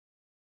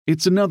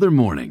It's another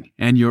morning,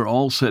 and you're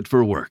all set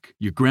for work.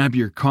 You grab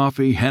your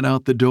coffee, head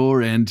out the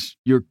door, and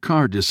your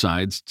car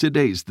decides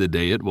today's the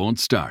day it won't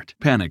start.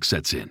 Panic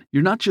sets in.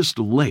 You're not just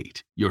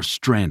late, you're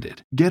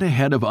stranded. Get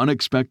ahead of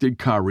unexpected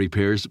car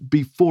repairs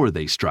before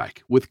they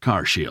strike with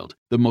CarShield,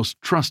 the most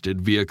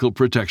trusted vehicle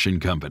protection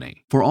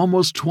company. For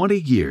almost 20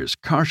 years,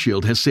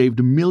 CarShield has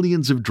saved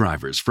millions of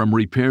drivers from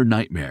repair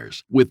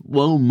nightmares with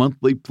low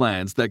monthly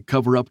plans that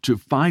cover up to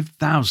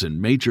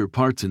 5,000 major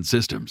parts and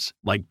systems,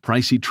 like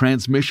pricey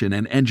transmission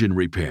and engine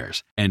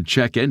repairs and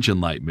check engine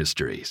light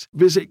mysteries.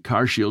 Visit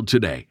CarShield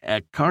today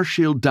at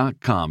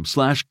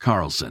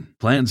carshield.com/Carlson.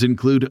 Plans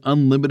include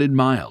unlimited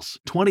miles,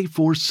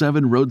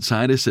 24/7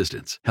 roadside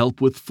assistance, help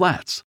with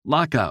flats,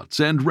 lockouts,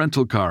 and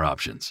rental car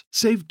options.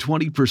 Save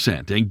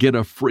 20% and get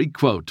a free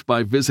quote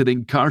by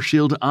visiting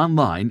CarShield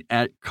online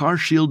at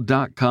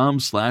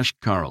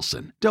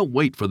carshield.com/Carlson. Don't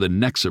wait for the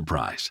next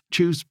surprise.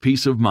 Choose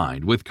peace of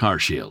mind with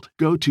CarShield.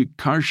 Go to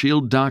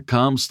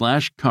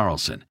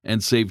carshield.com/Carlson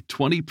and save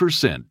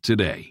 20%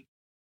 today.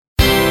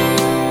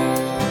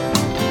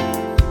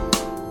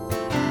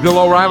 Bill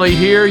O'Reilly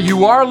here.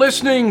 You are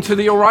listening to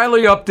the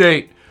O'Reilly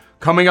Update.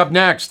 Coming up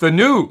next, the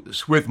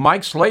news with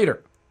Mike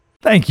Slater.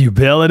 Thank you,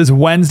 Bill. It is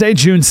Wednesday,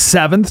 June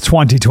 7th,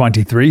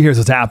 2023. Here's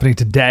what's happening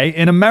today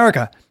in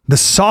America. The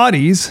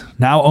Saudis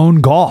now own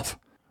golf.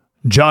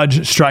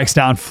 Judge strikes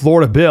down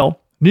Florida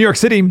bill. New York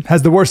City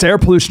has the worst air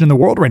pollution in the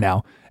world right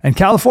now. And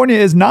California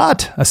is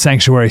not a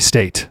sanctuary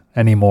state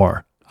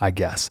anymore, I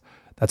guess.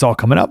 That's all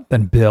coming up.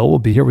 Then Bill will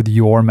be here with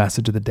your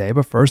message of the day.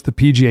 But first, the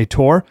PGA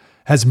Tour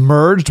has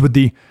merged with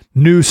the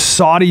new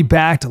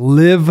Saudi-backed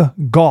Live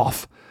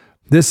Golf.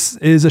 This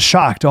is a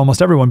shock to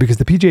almost everyone because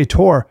the PGA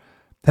Tour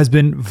has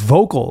been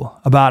vocal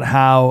about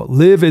how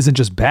Live isn't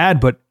just bad,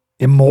 but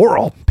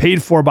immoral,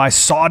 paid for by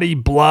Saudi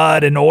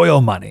blood and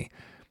oil money.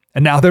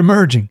 And now they're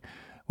merging.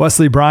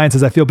 Wesley Bryan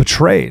says, I feel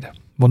betrayed.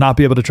 Will not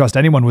be able to trust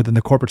anyone within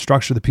the corporate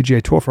structure of the PGA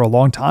Tour for a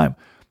long time.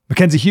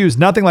 Mackenzie Hughes,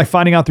 nothing like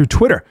finding out through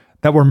Twitter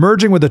that we're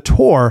merging with a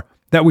tour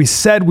that we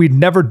said we'd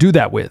never do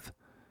that with.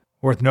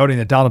 Worth noting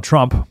that Donald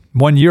Trump,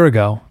 1 year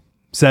ago,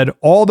 said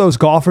all those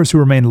golfers who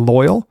remain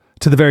loyal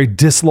to the very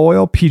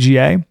disloyal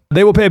PGA,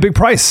 they will pay a big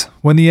price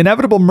when the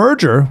inevitable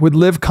merger with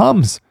Live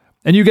comes.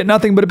 And you get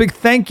nothing but a big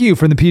thank you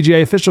from the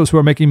PGA officials who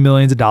are making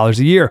millions of dollars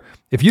a year.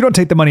 If you don't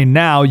take the money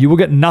now, you will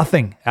get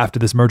nothing after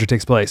this merger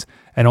takes place.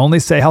 And only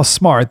say how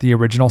smart the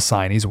original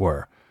signees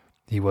were.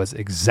 He was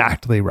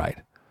exactly right.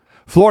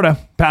 Florida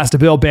passed a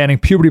bill banning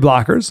puberty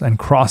blockers and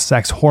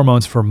cross-sex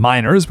hormones for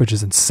minors, which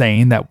is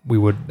insane that we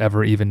would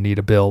ever even need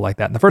a bill like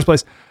that in the first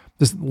place.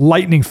 Just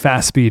lightning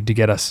fast speed to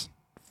get us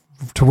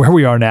to where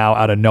we are now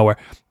out of nowhere.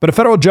 But a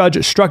federal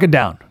judge struck it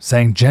down,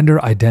 saying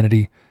gender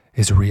identity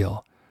is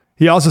real.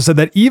 He also said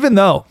that even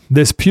though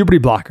this puberty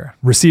blocker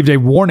received a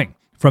warning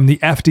from the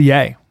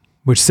FDA,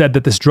 which said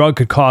that this drug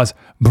could cause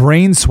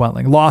brain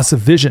swelling, loss of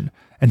vision,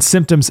 and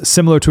symptoms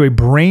similar to a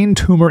brain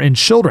tumor in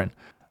children,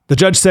 the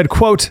judge said,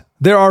 quote,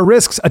 there are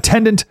risks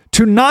attendant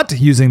to not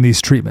using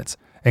these treatments,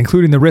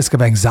 including the risk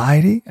of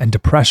anxiety and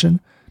depression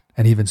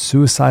and even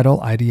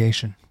suicidal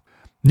ideation.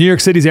 New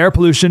York City's air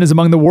pollution is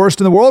among the worst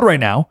in the world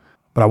right now.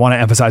 But I want to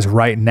emphasize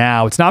right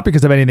now, it's not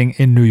because of anything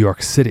in New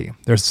York City.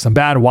 There's some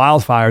bad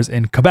wildfires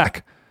in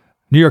Quebec.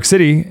 New York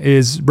City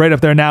is right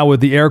up there now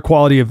with the air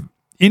quality of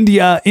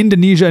India,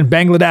 Indonesia, and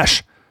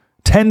Bangladesh.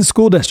 10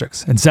 school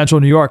districts in central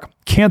New York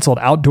canceled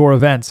outdoor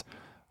events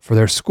for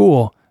their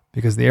school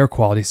because the air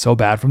quality is so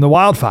bad from the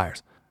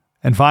wildfires.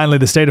 And finally,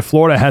 the state of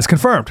Florida has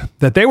confirmed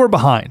that they were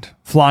behind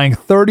flying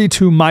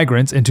 32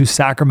 migrants into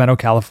Sacramento,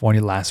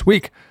 California last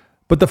week.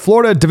 But the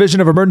Florida Division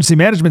of Emergency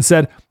Management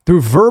said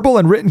through verbal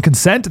and written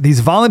consent,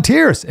 these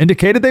volunteers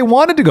indicated they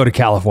wanted to go to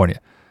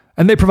California.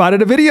 And they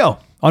provided a video.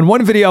 On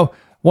one video,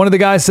 one of the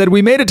guys said,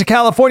 we made it to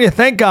California,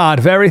 thank God,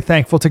 very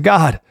thankful to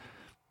God.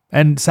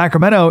 And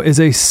Sacramento is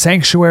a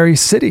sanctuary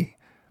city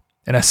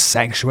in a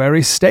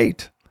sanctuary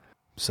state.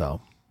 So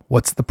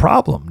what's the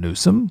problem,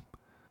 Newsom?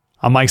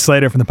 I'm Mike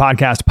Slater from the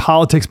podcast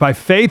Politics by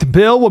Faith.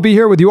 Bill will be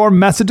here with your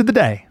message of the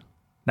day.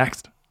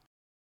 Next.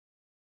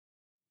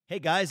 Hey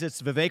guys,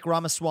 it's Vivek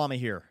Ramaswamy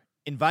here,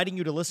 inviting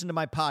you to listen to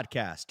my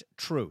podcast,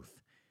 Truth.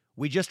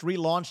 We just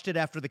relaunched it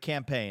after the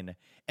campaign,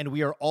 and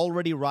we are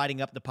already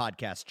riding up the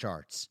podcast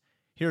charts.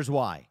 Here's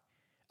why.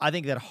 I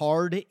think that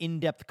hard,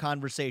 in-depth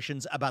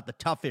conversations about the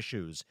tough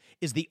issues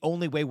is the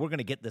only way we're going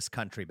to get this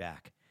country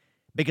back.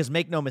 Because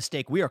make no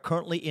mistake, we are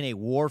currently in a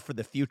war for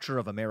the future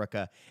of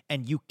America,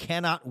 and you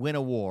cannot win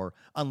a war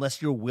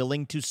unless you're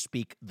willing to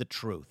speak the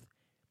truth.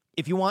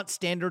 If you want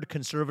standard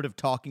conservative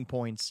talking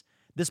points,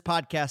 this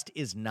podcast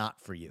is not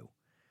for you.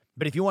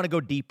 But if you want to go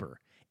deeper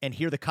and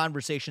hear the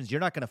conversations you're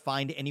not going to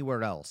find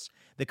anywhere else,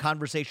 the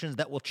conversations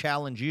that will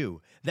challenge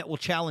you, that will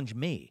challenge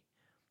me,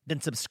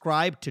 then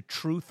subscribe to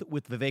Truth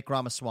with Vivek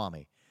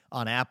Ramaswamy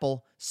on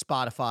Apple,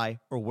 Spotify,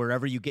 or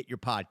wherever you get your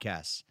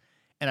podcasts.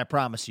 And I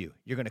promise you,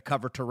 you're going to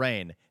cover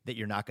terrain that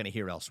you're not going to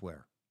hear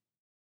elsewhere.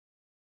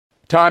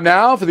 Time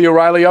now for the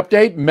O'Reilly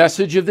Update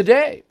message of the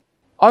day.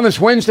 On this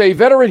Wednesday,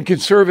 veteran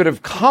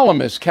conservative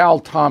columnist Cal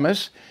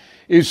Thomas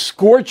is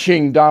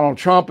scorching Donald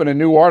Trump in a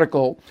new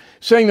article,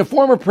 saying the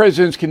former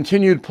president's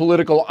continued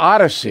political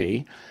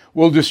odyssey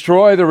will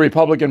destroy the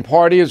Republican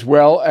Party as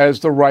well as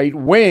the right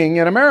wing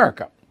in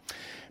America.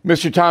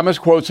 Mr. Thomas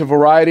quotes a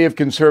variety of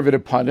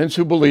conservative pundits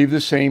who believe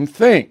the same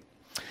thing.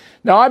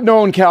 Now, I've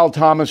known Cal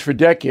Thomas for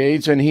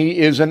decades, and he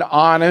is an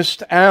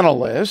honest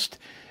analyst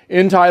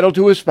entitled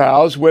to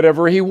espouse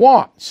whatever he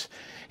wants.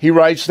 He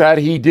writes that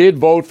he did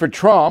vote for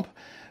Trump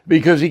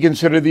because he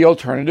considered the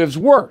alternatives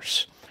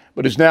worse,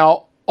 but is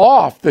now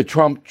off the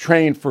Trump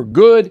train for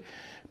good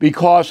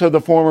because of the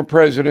former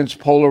president's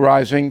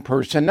polarizing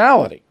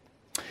personality.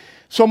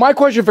 So my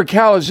question for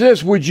Cal is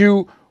this: would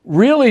you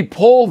really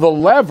pull the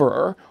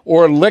lever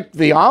or lick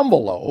the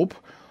envelope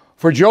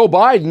for Joe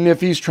Biden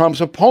if he's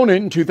Trump's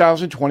opponent in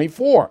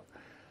 2024?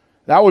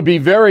 That would be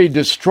very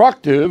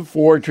destructive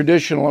for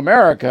traditional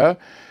America,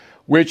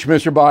 which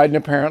Mr. Biden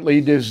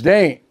apparently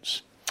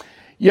disdains.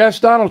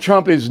 Yes, Donald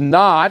Trump is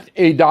not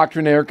a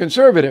doctrinaire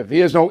conservative. He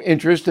has no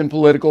interest in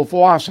political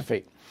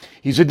philosophy.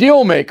 He's a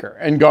deal maker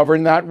and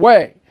governed that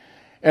way,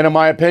 and in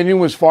my opinion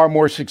was far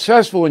more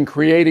successful in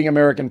creating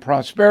American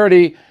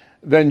prosperity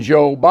than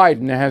Joe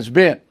Biden has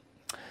been.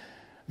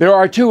 There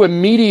are two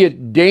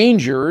immediate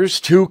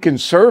dangers to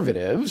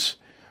conservatives.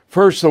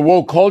 First, the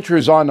woke culture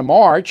is on the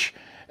march,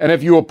 and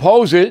if you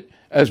oppose it,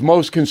 as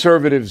most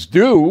conservatives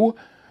do,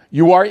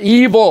 you are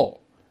evil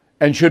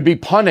and should be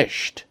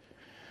punished.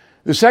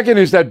 The second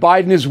is that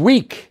Biden is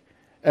weak,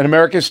 and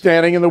America's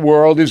standing in the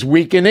world is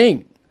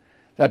weakening.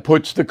 That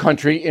puts the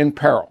country in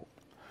peril.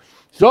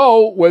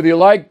 So, whether you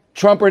like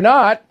Trump or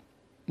not,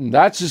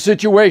 that's the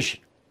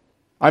situation.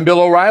 I'm Bill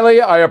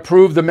O'Reilly. I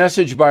approve the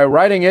message by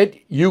writing it.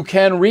 You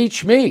can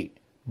reach me,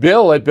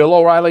 Bill at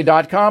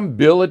BillO'Reilly.com,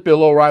 Bill at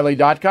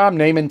BillO'Reilly.com,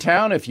 name and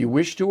town if you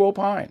wish to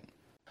opine.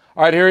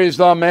 All right, here is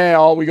the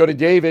mail. We go to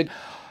David.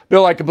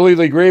 Bill, I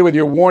completely agree with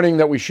your warning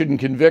that we shouldn't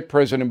convict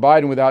President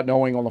Biden without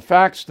knowing all the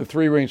facts. The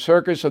three-ring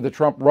circus of the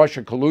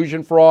Trump-Russia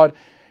collusion fraud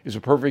is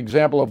a perfect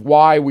example of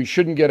why we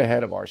shouldn't get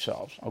ahead of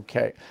ourselves.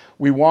 Okay,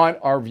 we want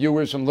our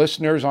viewers and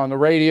listeners on the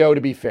radio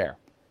to be fair,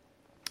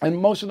 and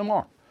most of them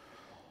are.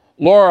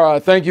 Laura,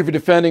 thank you for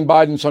defending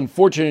Biden's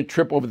unfortunate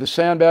trip over the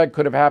sandbag.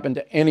 Could have happened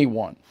to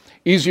anyone.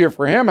 Easier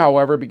for him,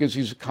 however, because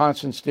he's a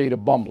constant state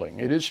of bumbling.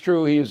 It is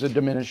true he is a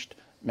diminished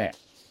man.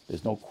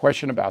 There's no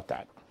question about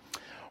that.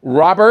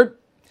 Robert,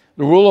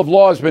 the rule of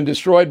law has been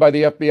destroyed by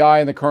the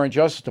FBI and the current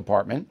Justice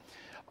Department.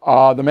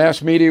 The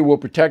mass media will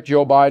protect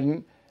Joe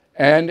Biden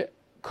and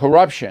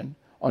corruption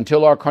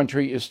until our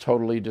country is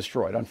totally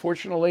destroyed.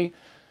 Unfortunately,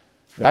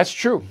 that's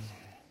true.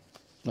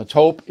 Let's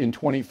hope in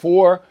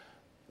 24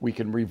 we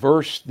can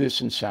reverse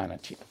this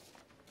insanity.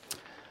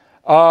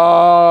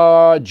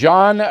 John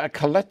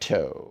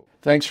Coletto,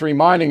 thanks for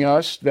reminding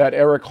us that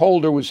Eric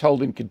Holder was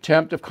held in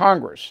contempt of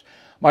Congress.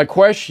 My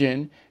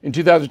question, in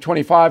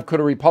 2025,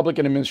 could a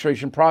Republican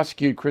administration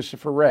prosecute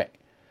Christopher Wray?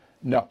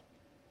 No.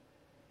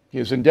 He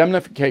has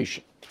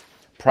indemnification,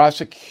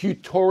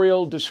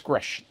 prosecutorial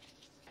discretion.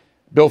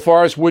 Bill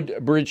Forrest,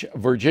 Woodbridge,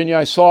 Virginia.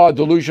 I saw a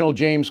delusional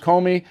James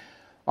Comey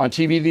on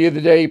TV the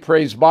other day. He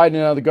praised Biden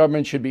and how the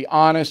government should be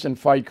honest and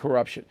fight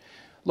corruption.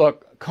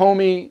 Look,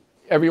 Comey,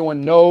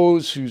 everyone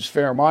knows who's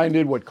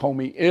fair-minded what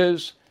Comey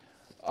is.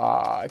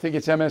 I think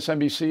it's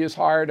MSNBC has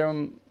hired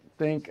him.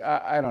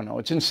 I don't know.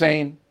 It's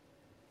insane,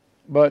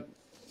 but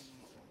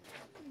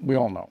we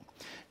all know.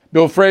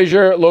 Bill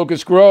Frazier,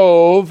 Locust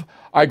Grove.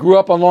 I grew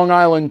up on Long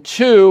Island,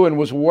 too, and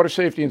was a water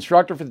safety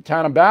instructor for the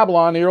town of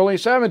Babylon in the early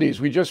 70s.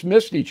 We just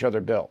missed each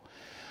other, Bill.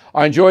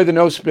 I enjoy the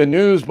No Spin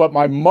News, but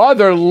my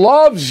mother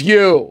loves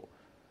you.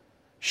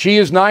 She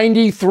is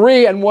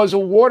 93 and was a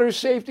water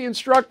safety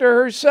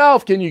instructor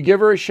herself. Can you give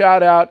her a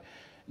shout out?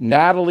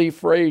 Natalie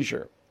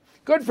Frazier.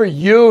 Good for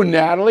you,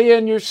 Natalie,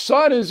 and your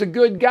son is a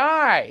good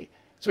guy.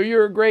 So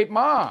you're a great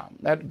mom.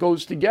 That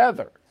goes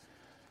together.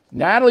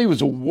 Natalie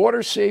was a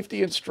water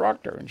safety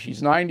instructor, and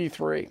she's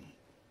 93.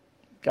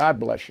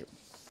 God bless you.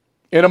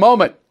 In a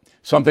moment,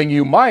 something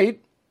you might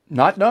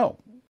not know.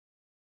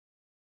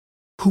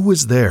 Who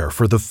is there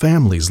for the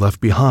families left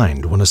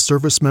behind when a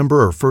service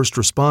member or first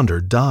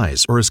responder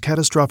dies or is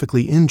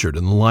catastrophically injured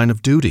in the line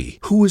of duty?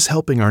 Who is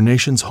helping our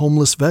nation's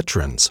homeless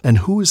veterans? And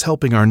who is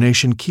helping our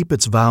nation keep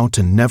its vow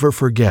to never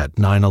forget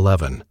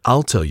 9/11?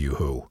 I'll tell you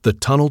who. The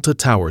Tunnel to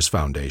Towers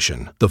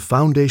Foundation. The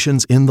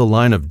foundation's In the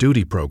Line of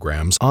Duty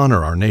programs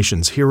honor our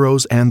nation's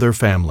heroes and their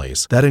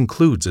families. That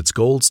includes its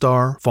Gold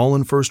Star,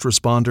 Fallen First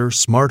Responder,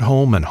 Smart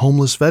Home, and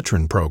Homeless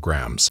Veteran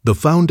programs. The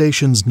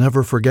foundation's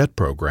Never Forget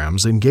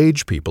programs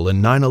engage people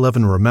in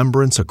 9/11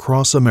 remembrance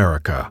across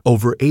America.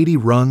 Over 80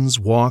 runs,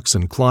 walks,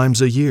 and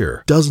climbs a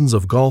year, dozens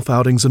of golf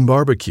outings and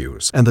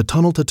barbecues, and the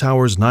Tunnel to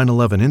Towers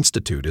 9/11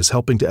 Institute is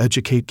helping to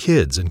educate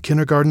kids in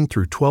kindergarten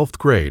through 12th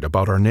grade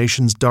about our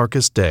nation's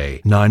darkest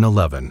day,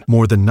 9/11.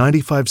 More than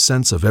 95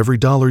 cents of every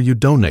dollar you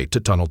donate to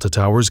Tunnel to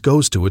Towers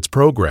goes to its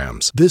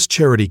programs. This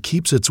charity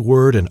keeps its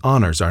word and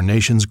honors our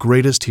nation's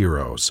greatest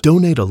heroes.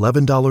 Donate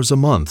 $11 a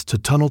month to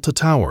Tunnel to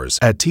Towers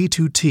at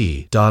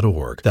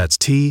T2T.org. That's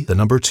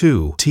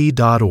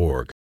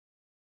T2T.org.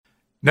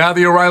 Now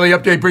the O'Reilly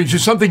Update brings you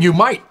something you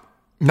might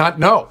not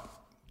know.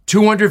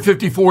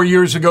 254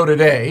 years ago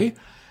today,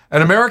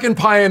 an American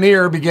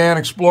pioneer began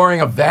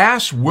exploring a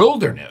vast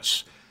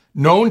wilderness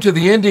known to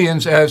the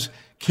Indians as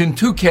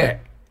Kentucky,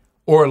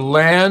 or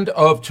Land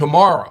of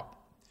Tomorrow.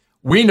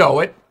 We know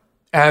it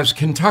as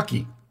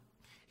Kentucky.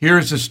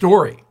 Here's the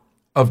story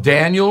of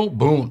Daniel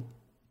Boone.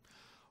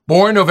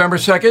 Born November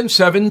 2nd,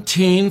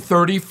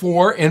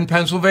 1734 in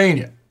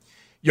Pennsylvania,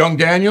 young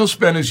Daniel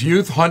spent his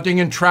youth hunting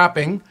and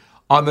trapping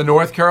on the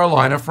North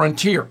Carolina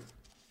frontier.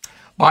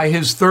 By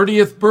his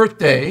 30th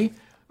birthday,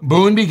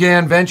 Boone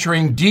began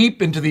venturing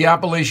deep into the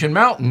Appalachian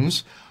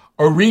Mountains,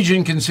 a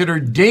region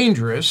considered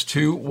dangerous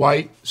to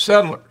white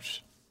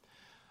settlers.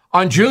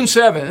 On June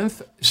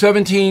 7th,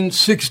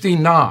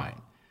 1769,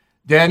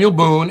 Daniel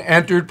Boone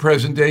entered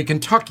present-day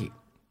Kentucky.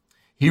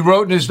 He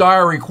wrote in his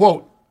diary,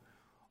 quote,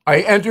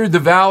 "I entered the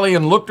valley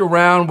and looked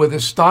around with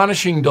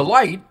astonishing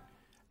delight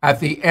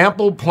at the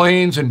ample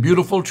plains and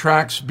beautiful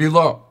tracts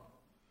below.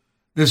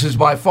 This is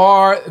by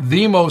far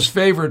the most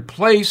favored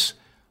place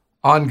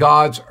on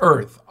God's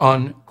earth,"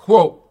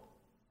 unquote.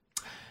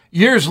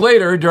 Years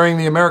later, during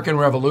the American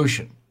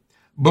Revolution,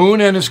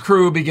 Boone and his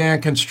crew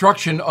began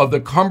construction of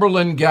the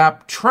Cumberland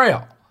Gap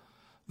Trail,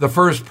 the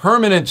first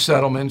permanent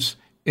settlements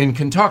in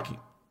Kentucky.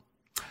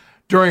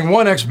 During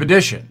one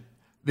expedition,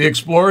 the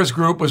explorers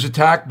group was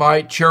attacked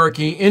by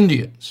Cherokee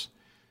Indians.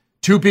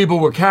 2 people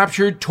were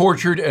captured,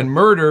 tortured, and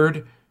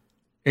murdered,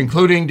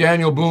 including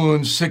Daniel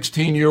Boone's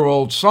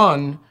 16-year-old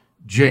son,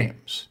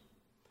 James.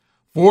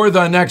 For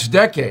the next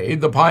decade,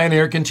 the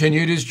pioneer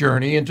continued his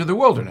journey into the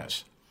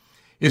wilderness.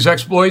 His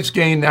exploits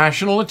gained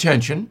national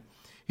attention.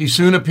 He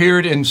soon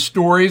appeared in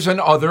stories and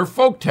other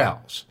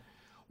folktales.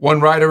 One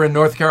writer in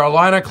North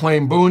Carolina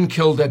claimed Boone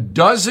killed a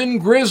dozen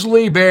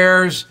grizzly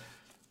bears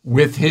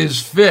with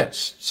his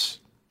fists.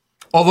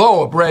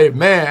 Although a brave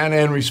man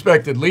and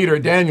respected leader,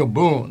 Daniel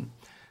Boone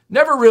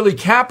never really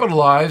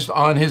capitalized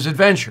on his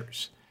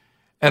adventures.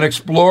 An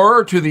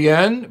explorer to the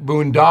end,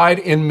 Boone died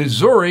in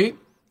Missouri,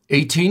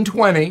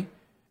 1820,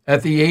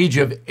 at the age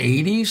of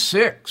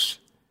 86.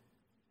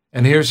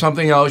 And here's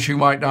something else you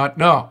might not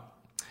know.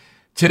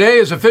 Today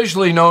is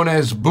officially known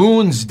as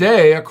Boone's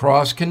Day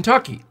across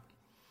Kentucky.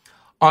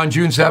 On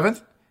June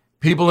 7th,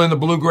 people in the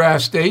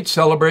Bluegrass State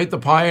celebrate the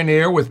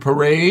pioneer with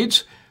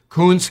parades,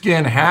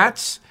 coonskin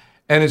hats,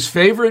 and his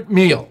favorite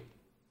meal,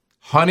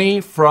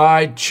 honey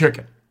fried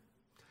chicken.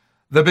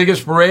 The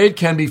biggest parade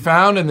can be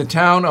found in the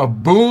town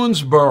of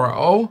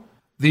Boonesboro,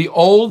 the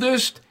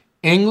oldest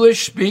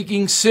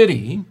English-speaking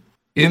city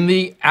in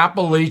the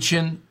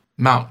Appalachian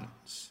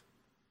Mountains.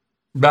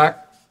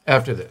 Back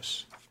after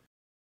this.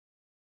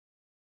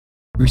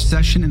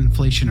 Recession and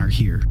inflation are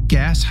here.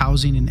 Gas,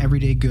 housing, and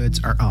everyday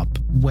goods are up,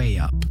 way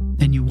up.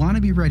 And you want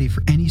to be ready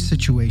for any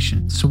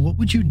situation. So what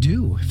would you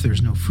do if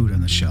there's no food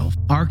on the shelf?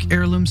 ARC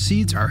Heirloom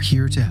Seeds are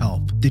here to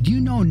help. Did you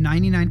know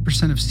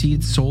 99% of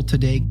seeds sold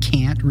today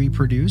can't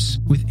reproduce?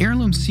 With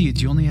Heirloom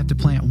Seeds, you only have to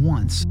plant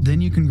once. Then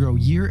you can grow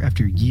year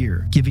after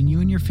year, giving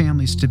you and your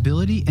family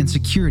stability and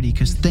security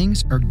because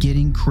things are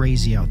getting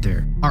crazy out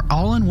there. Our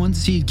all-in-one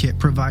seed kit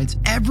provides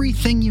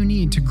everything you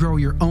need to grow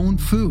your own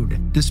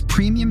food. This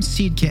premium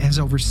seed kit has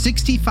over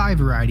 65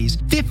 varieties,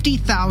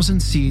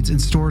 50,000 seeds in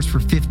stores for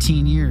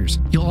 15 years.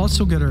 You'll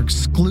also get our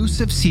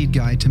exclusive seed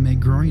guide to make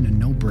growing a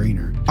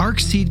no-brainer. ARC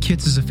Seed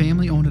Kits is a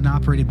family-owned and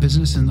operated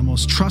business and the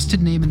most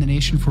trusted name in the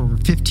nation for over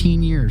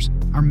 15 years.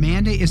 Our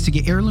mandate is to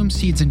get heirloom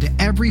seeds into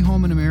every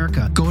home in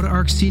America. Go to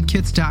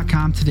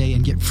arcseedkits.com today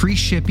and get free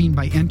shipping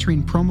by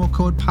entering promo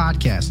code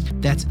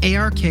podcast. That's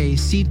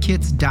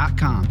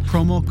ARKseedkits.com,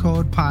 promo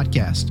code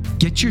podcast.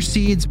 Get your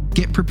seeds,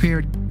 get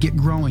prepared, get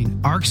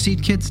growing.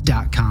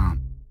 arcseedkits.com.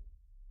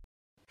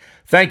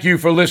 Thank you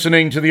for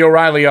listening to the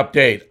O'Reilly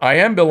Update. I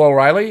am Bill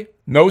O'Reilly.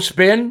 No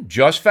spin,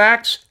 just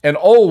facts, and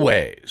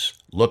always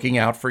looking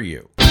out for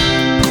you.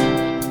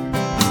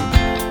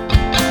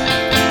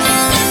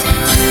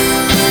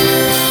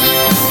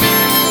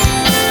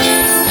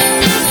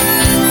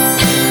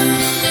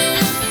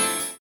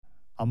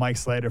 I'm Mike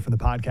Slater from the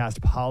podcast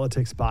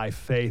Politics by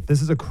Faith.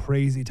 This is a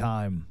crazy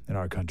time in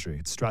our country.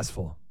 It's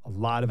stressful, a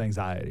lot of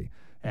anxiety,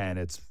 and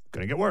it's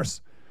going to get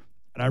worse.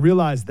 And I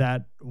realized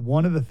that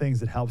one of the things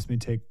that helps me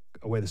take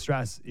away the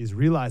stress is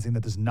realizing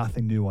that there's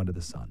nothing new under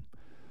the sun.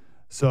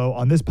 So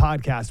on this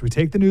podcast, we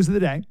take the news of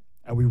the day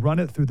and we run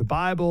it through the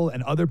Bible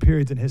and other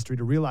periods in history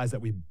to realize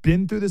that we've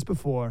been through this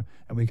before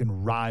and we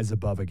can rise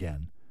above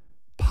again.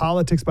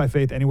 Politics by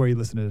Faith, anywhere you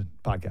listen to the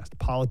podcast.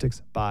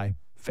 Politics by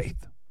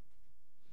Faith.